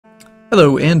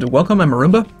Hello and welcome, I'm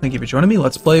Arumba. Thank you for joining me.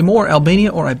 Let's play more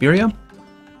Albania or Iberia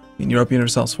in Europa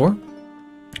Universalis IV.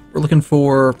 We're looking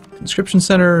for conscription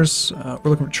centers, we're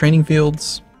looking for training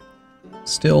fields.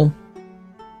 Still.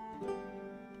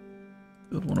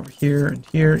 Build one over here and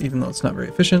here, even though it's not very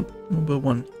efficient. We'll build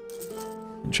one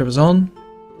in Trebizond.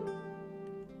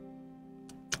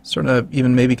 Starting to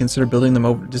even maybe consider building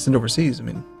them distant overseas. I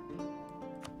mean,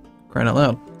 crying out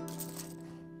loud.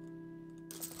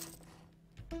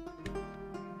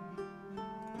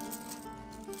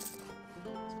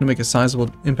 To make a sizable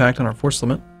impact on our force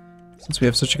limit, since we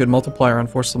have such a good multiplier on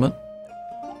force limit.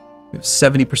 We have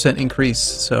 70% increase,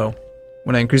 so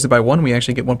when I increase it by 1, we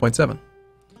actually get 1.7. I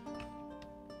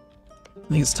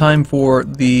think it's time for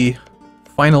the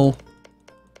final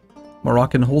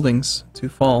Moroccan holdings to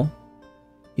fall.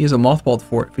 He has a mothballed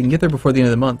fort. If we can get there before the end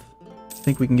of the month, I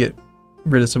think we can get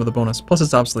rid of some of the bonus. Plus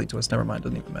it's obsolete to us, never mind,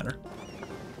 doesn't even matter.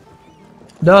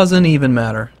 Doesn't even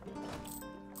matter.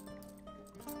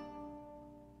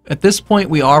 At this point,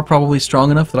 we are probably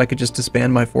strong enough that I could just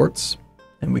disband my forts,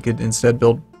 and we could instead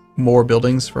build more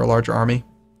buildings for a larger army.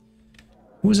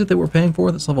 Who is it that we're paying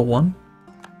for that's level 1?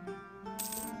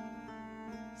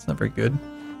 It's not very good.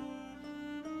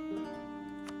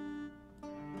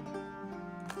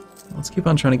 Let's keep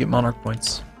on trying to get monarch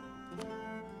points.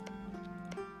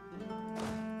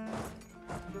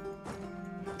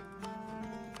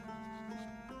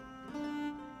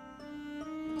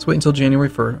 Let's wait until January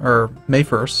 1st, or May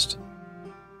 1st.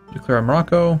 Declare on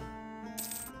Morocco.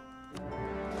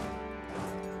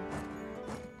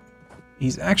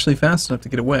 He's actually fast enough to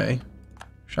get away,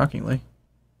 shockingly.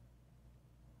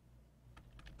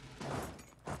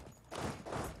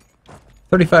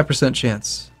 %35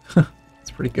 chance.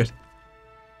 That's pretty good.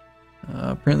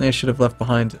 Apparently I should have left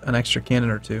behind an extra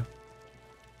cannon or two.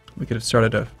 We could have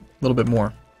started a little bit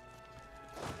more.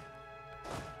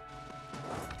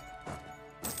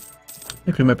 I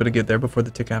think we might be able to get there before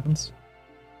the tick happens.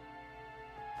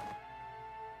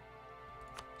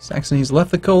 Saxony's left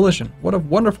the coalition. What a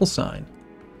wonderful sign.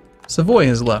 Savoy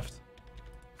has left.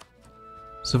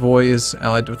 Savoy is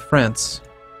allied with France.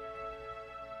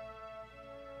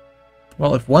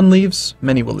 Well, if one leaves,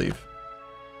 many will leave.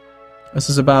 This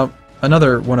is about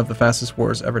another one of the fastest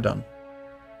wars ever done.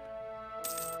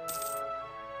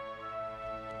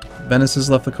 Venice has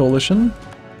left the coalition.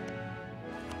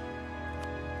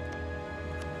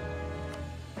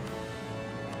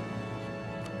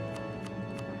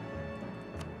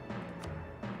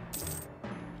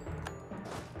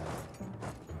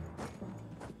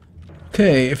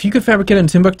 Okay, if you could fabricate in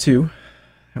Timbuktu,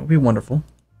 that would be wonderful.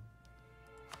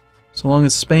 So long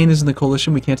as Spain is in the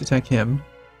coalition, we can't attack him.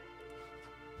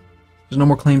 There's no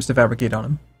more claims to fabricate on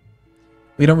him.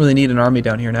 We don't really need an army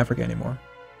down here in Africa anymore.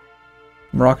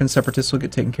 Moroccan separatists will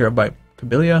get taken care of by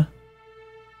Kabylia.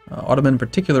 Ottoman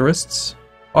particularists.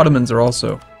 Ottomans are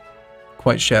also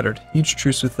quite shattered. Huge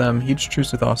truce with them, huge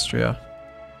truce with Austria.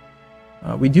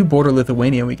 We do border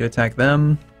Lithuania, we could attack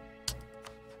them.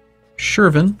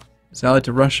 Shervin is allied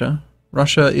to Russia.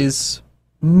 Russia is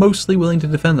mostly willing to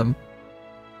defend them.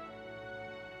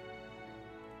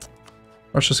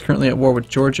 Russia's currently at war with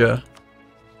Georgia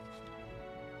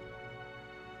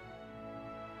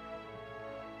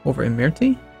over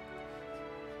Imerti?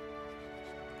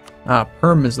 Ah,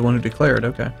 Perm is the one who declared,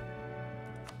 okay.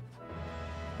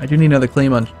 I do need another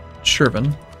claim on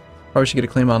Shervin. Probably should get a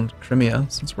claim on Crimea,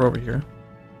 since we're over here.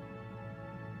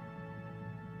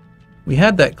 We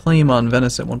had that claim on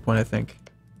Venice at one point, I think.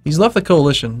 He's left the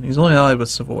coalition. He's only allied with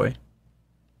Savoy.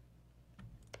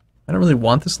 I don't really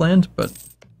want this land, but,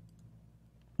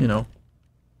 you know,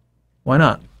 why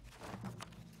not?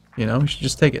 You know, we should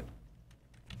just take it.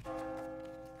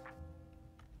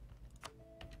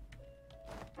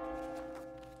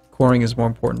 Coring is more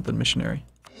important than missionary.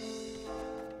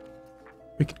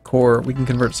 We could core, we can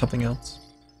convert to something else.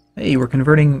 Hey, we're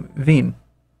converting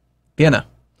Vienna.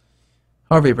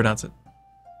 However you pronounce it.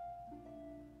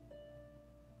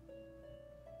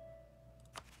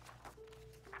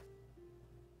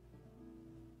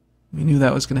 We knew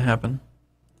that was going to happen.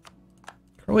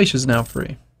 Croatia's now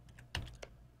free.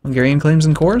 Hungarian claims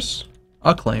in course?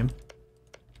 A claim.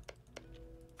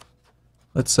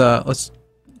 Let's set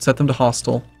them to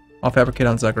hostile. I'll fabricate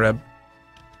on Zagreb.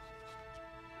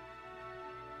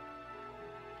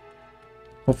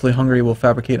 Hopefully Hungary will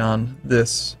fabricate on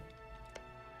this.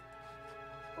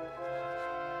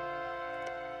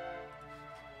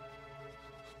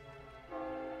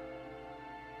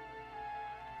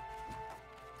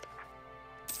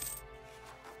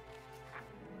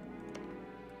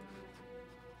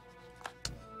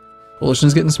 Coalition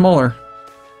is getting smaller,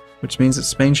 which means that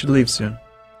Spain should leave soon.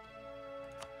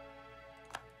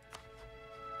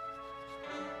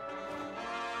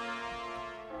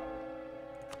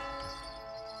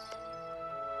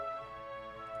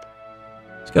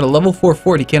 He's got a level 4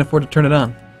 fort, he can't afford to turn it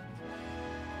on.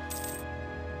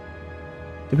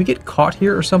 Did we get caught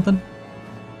here or something?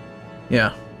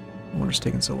 Yeah. I wonder it's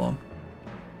taking so long.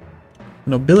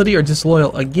 Nobility are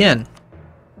disloyal again.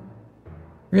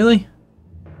 Really?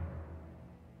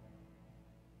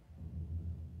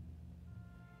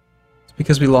 It's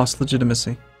because we lost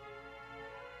legitimacy.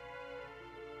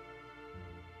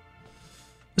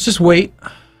 Let's just wait.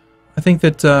 I think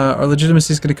that our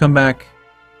legitimacy is going to come back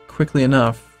quickly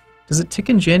enough. Does it tick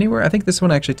in January? I think this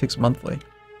one actually ticks monthly.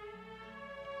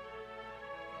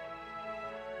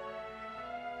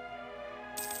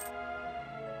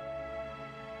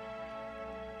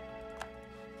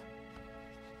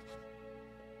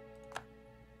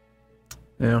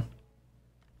 Yeah.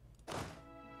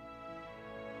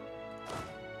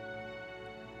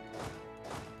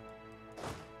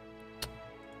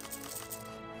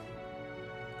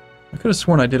 I could have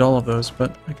sworn I did all of those,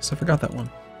 but I guess I forgot that one.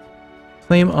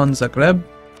 Claim on Zagreb.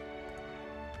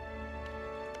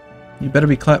 You better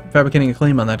be fabricating a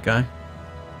claim on that guy.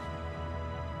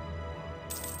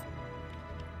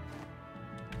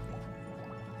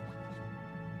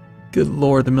 Good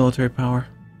lord, the military power.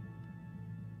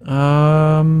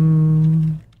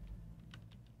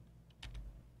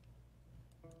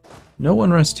 No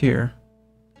unrest here.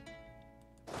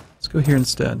 Let's go here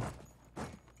instead.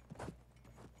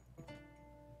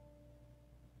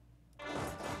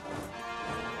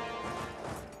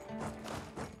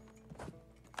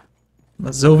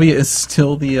 Mazovia is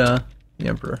still the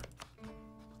emperor.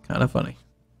 Kind of funny.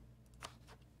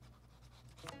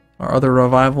 Our other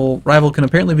rival can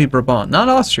apparently be Brabant, not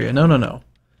Austria. No, no, no.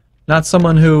 Not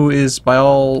someone who is by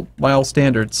all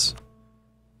standards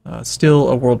still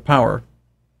a world power.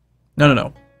 No, no,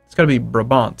 no. It's got to be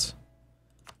Brabant.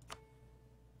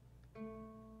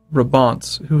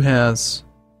 Brabant, who has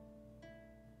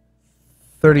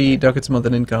 30 ducats a month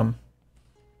in income.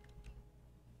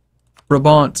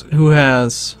 Brabant, who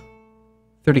has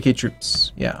 30k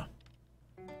troops. Yeah.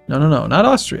 No, no, no. Not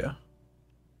Austria.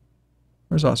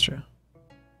 Where's Austria?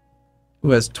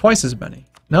 Who has twice as many.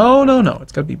 No, no, no.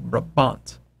 It's got to be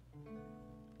Brabant.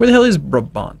 Where the hell is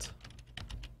Brabant?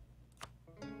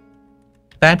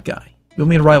 That guy. You want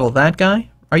me to rival that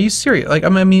guy? Are you serious? Like, I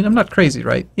mean, I'm not crazy,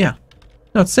 right? Yeah.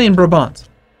 No, it's saying Brabant.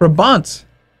 Brabant!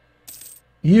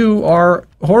 You are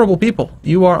horrible people.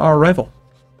 You are our rival.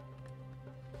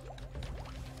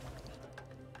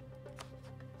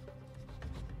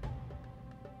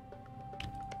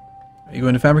 Are you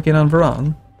going to fabricate on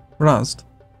Varazd?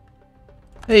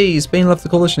 Hey, Spain left the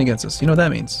coalition against us. You know what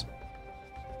that means.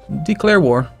 Declare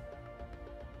war.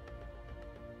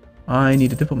 I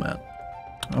need a diplomat.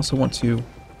 I also want to...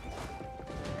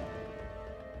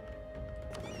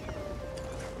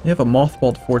 You have a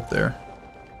mothballed fort there.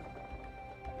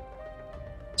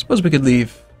 I suppose we could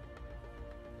leave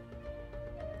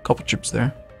a couple troops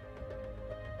there.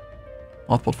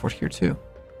 Mothballed fort here too.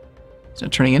 He's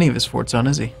not turning any of his forts on,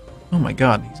 is he? Oh my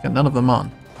god, he's got none of them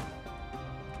on.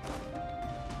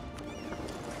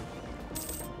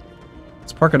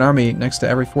 Let's park an army next to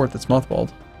every fort that's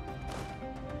mothballed.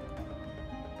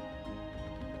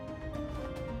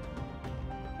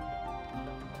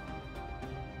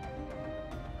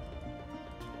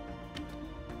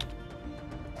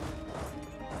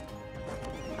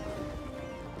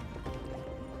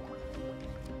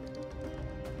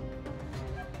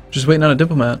 Just waiting on a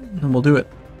diplomat, and we'll do it.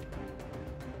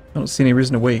 I don't see any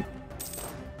reason to wait.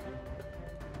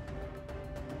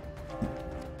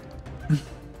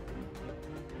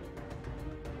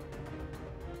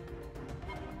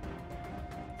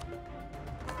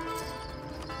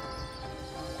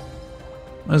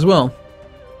 Might as well.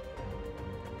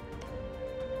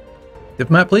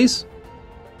 Diplomat, please?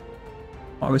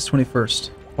 August 21st.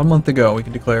 1 month ago, we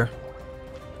can declare.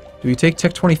 Do we take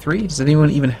Tech 23? Does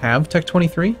anyone even have Tech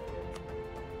 23?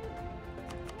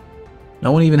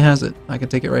 No one even has it. I can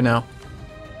take it right now.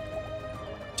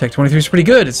 Tech 23 is pretty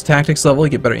good. It's tactics level.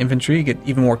 You get better infantry. You get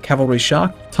even more cavalry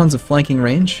shock. Tons of flanking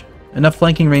range. Enough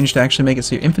flanking range to actually make it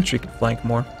so your infantry can flank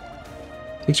more.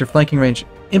 Takes your flanking range.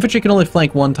 Infantry can only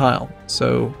flank one tile.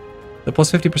 So the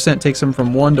plus 50% takes them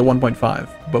from 1 to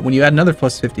 1.5. But when you add another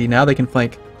plus 50, now they can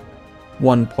flank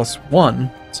 1 plus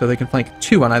 1. So they can flank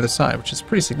 2 on either side, which is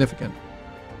pretty significant.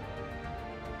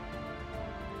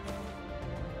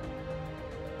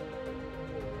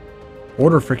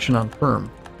 Border friction on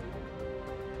Perm.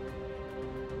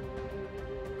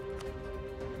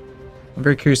 I'm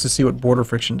very curious to see what border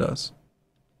friction does.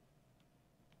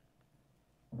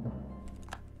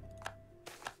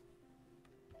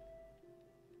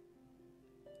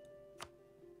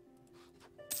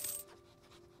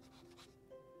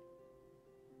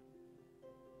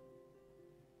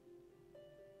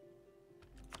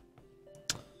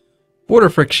 Border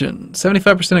friction.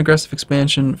 75% aggressive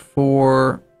expansion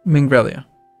for Mingrelia.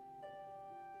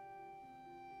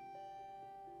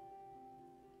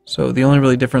 So the only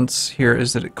really difference here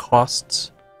is that it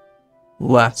costs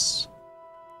less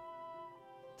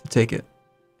to take it.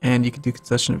 And you can do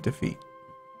concession of defeat.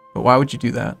 But why would you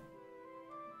do that?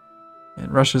 And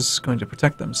Russia's going to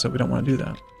protect them, so we don't want to do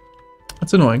that.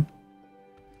 That's annoying.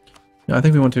 No, I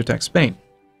think we want to attack Spain.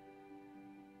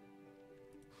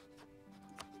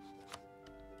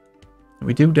 And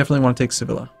we do definitely want to take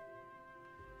Sevilla.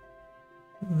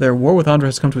 Their war with Andhra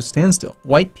has come to a standstill.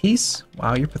 White peace?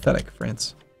 Wow, you're pathetic,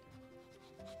 France.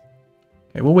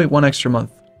 Okay, we'll wait 1 extra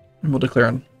month, and we'll declare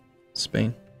on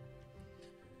Spain.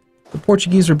 The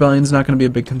Portuguese rebellion is not going to be a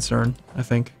big concern, I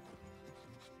think.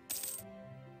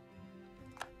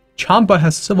 Champa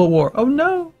has civil war. Oh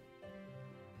no!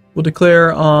 We'll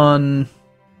declare on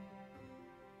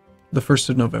the 1st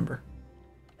of November.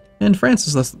 And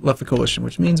France has left the coalition,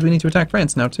 which means we need to attack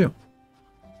France now too.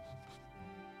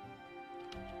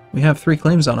 We have 3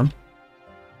 claims on them.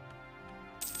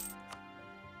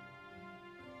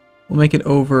 We'll make it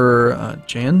over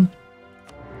Jan.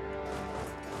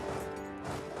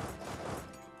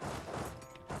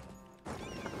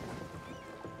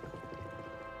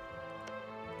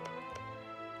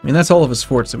 I mean, that's all of his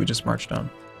forts that we just marched on.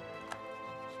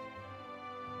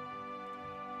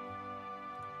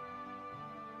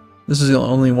 This is the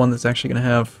only one that's actually going to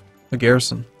have a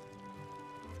garrison.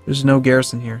 There's no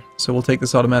garrison here, so we'll take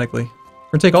this automatically.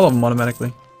 We're going to take all of them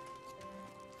automatically.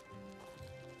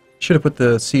 Should have put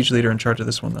the siege leader in charge of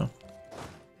this one, though.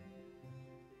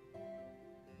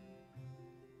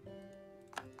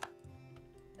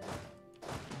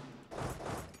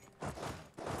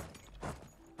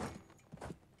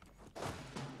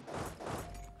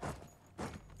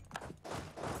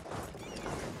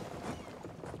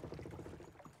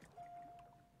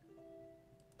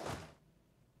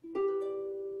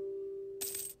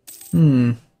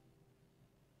 Hmm.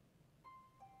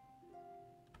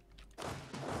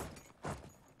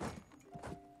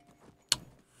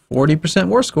 40%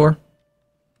 war score.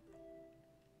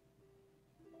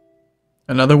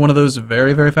 Another one of those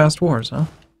very, very fast wars, huh?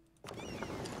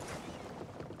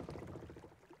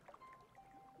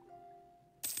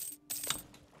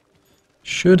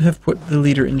 Should have put the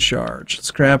leader in charge.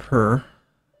 Let's grab her.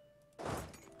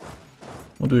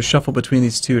 We'll do a shuffle between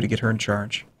these two to get her in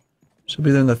charge. She'll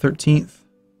be there on the 13th.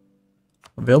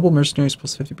 Available mercenaries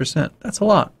plus 50%. That's a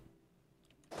lot.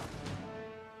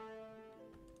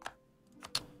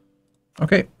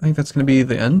 Okay, I think that's going to be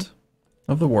the end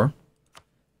of the war.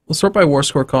 We'll sort by war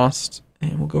score cost,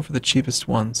 and we'll go for the cheapest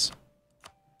ones.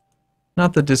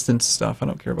 Not the distance stuff. I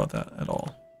don't care about that at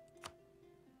all.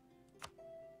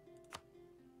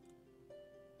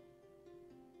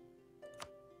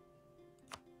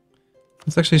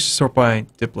 Let's actually sort by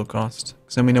Diplo cost,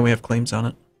 because then we know we have claims on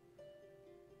it.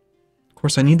 Of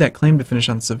course, I need that claim to finish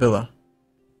on Sevilla.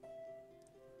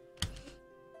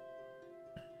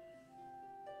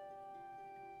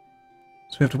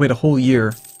 So we have to wait a whole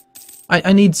year.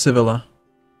 I need Sevilla.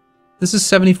 This is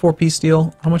 74 peace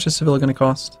deal. How much is Sevilla going to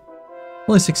cost?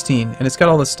 Only 16, and it's got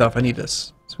all this stuff. I need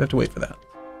this. So we have to wait for that.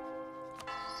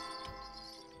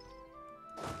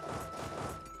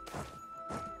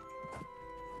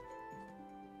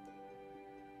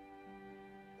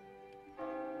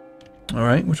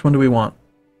 Alright, which one do we want?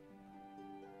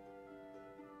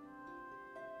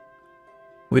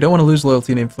 We don't want to lose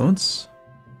loyalty and influence.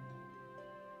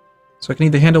 So I can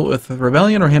either handle it with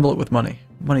rebellion or handle it with money.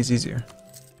 Money's easier.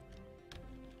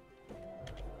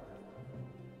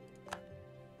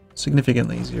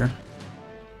 Significantly easier.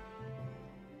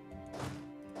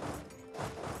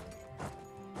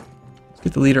 Let's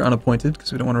get the leader unappointed,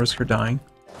 because we don't want to risk her dying.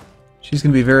 She's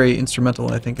going to be very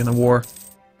instrumental, I think, in the war.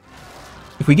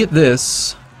 If we get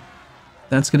this,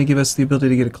 that's going to give us the ability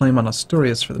to get a claim on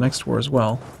Asturias for the next war as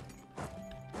well.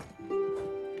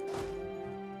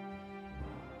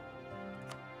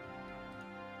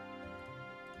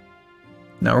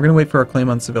 Now we're going to wait for our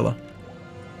claim on Sevilla.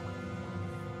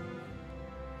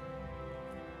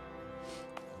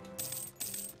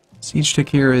 Siege tick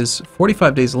here is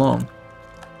 45 days long.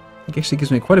 It actually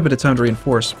gives me quite a bit of time to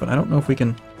reinforce, but I don't know if we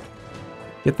can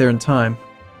get there in time.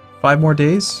 5 more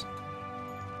days?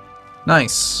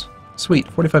 Nice. Sweet.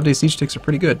 45-day siege ticks are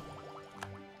pretty good.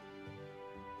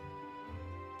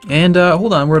 And,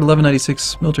 hold on, we're at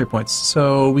 1196 military points.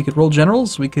 So we could roll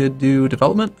generals, we could do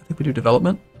development. I think we do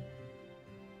development.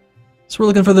 So we're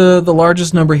looking for the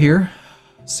largest number here.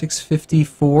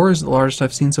 654 is the largest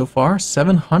I've seen so far.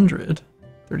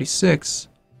 736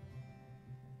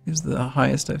 is the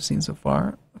highest I've seen so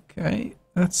far. Okay.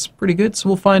 That's pretty good. So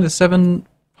we'll find a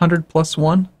 700 plus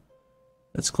 1.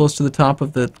 That's close to the top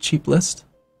of the cheap list.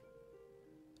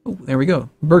 Oh, there we go.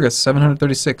 Burgess,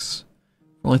 736.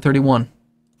 Only 31.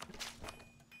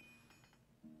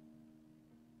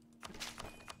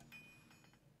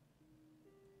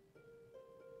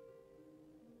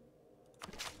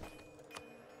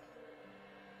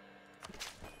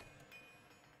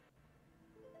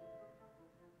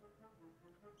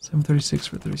 $736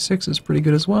 for 36 is pretty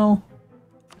good as well.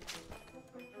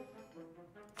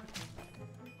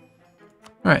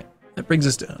 Alright, that brings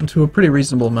us down to a pretty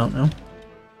reasonable amount now.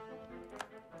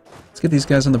 Let's get these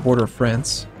guys on the border of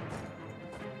France.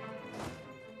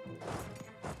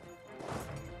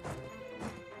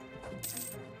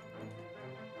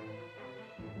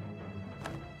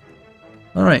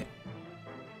 Alright.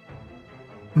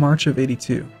 March of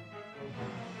 82.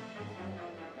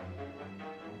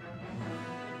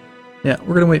 Yeah,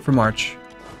 we're gonna wait for March.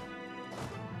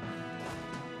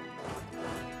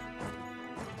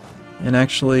 And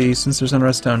actually, since there's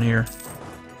unrest down here,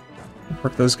 we'll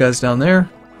park those guys down there.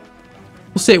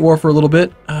 We'll stay at war for a little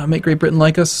bit. Make Great Britain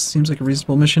like us. Seems like a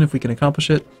reasonable mission if we can accomplish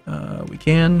it. We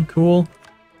can. Cool.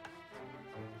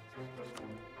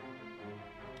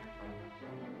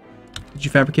 Did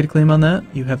you fabricate a claim on that?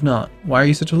 You have not. Why are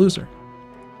you such a loser?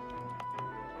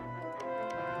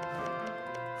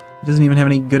 He doesn't even have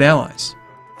any good allies.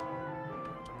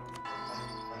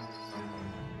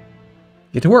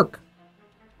 Get to work.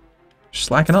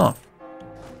 Slacking off.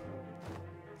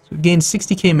 So we've gained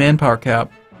 60k manpower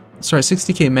cap. Sorry,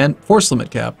 60k force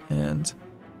limit cap, and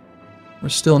we're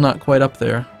still not quite up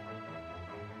there.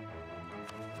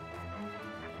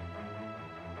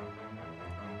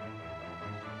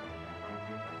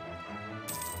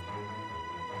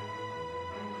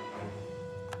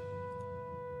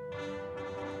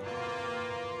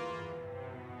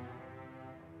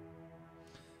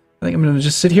 I think I'm going to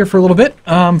just sit here for a little bit.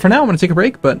 For now, I'm going to take a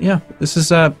break, but yeah, this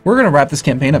is, we're going to wrap this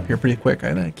campaign up here pretty quick.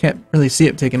 I can't really see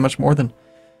it taking much more than,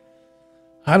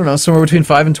 I don't know, somewhere between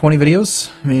 5 and 20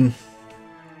 videos. I mean,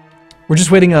 we're just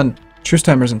waiting on truce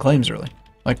timers and claims, really.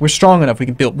 Like, we're strong enough, we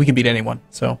can beat anyone,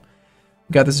 so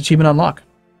we got this achievement on lock.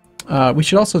 We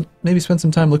should also maybe spend some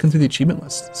time looking through the achievement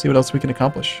list, see what else we can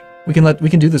accomplish. We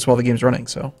can do this while the game's running,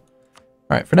 so.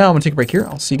 Alright, for now, I'm going to take a break here.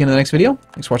 I'll see you again in the next video.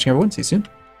 Thanks for watching, everyone. See you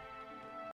soon.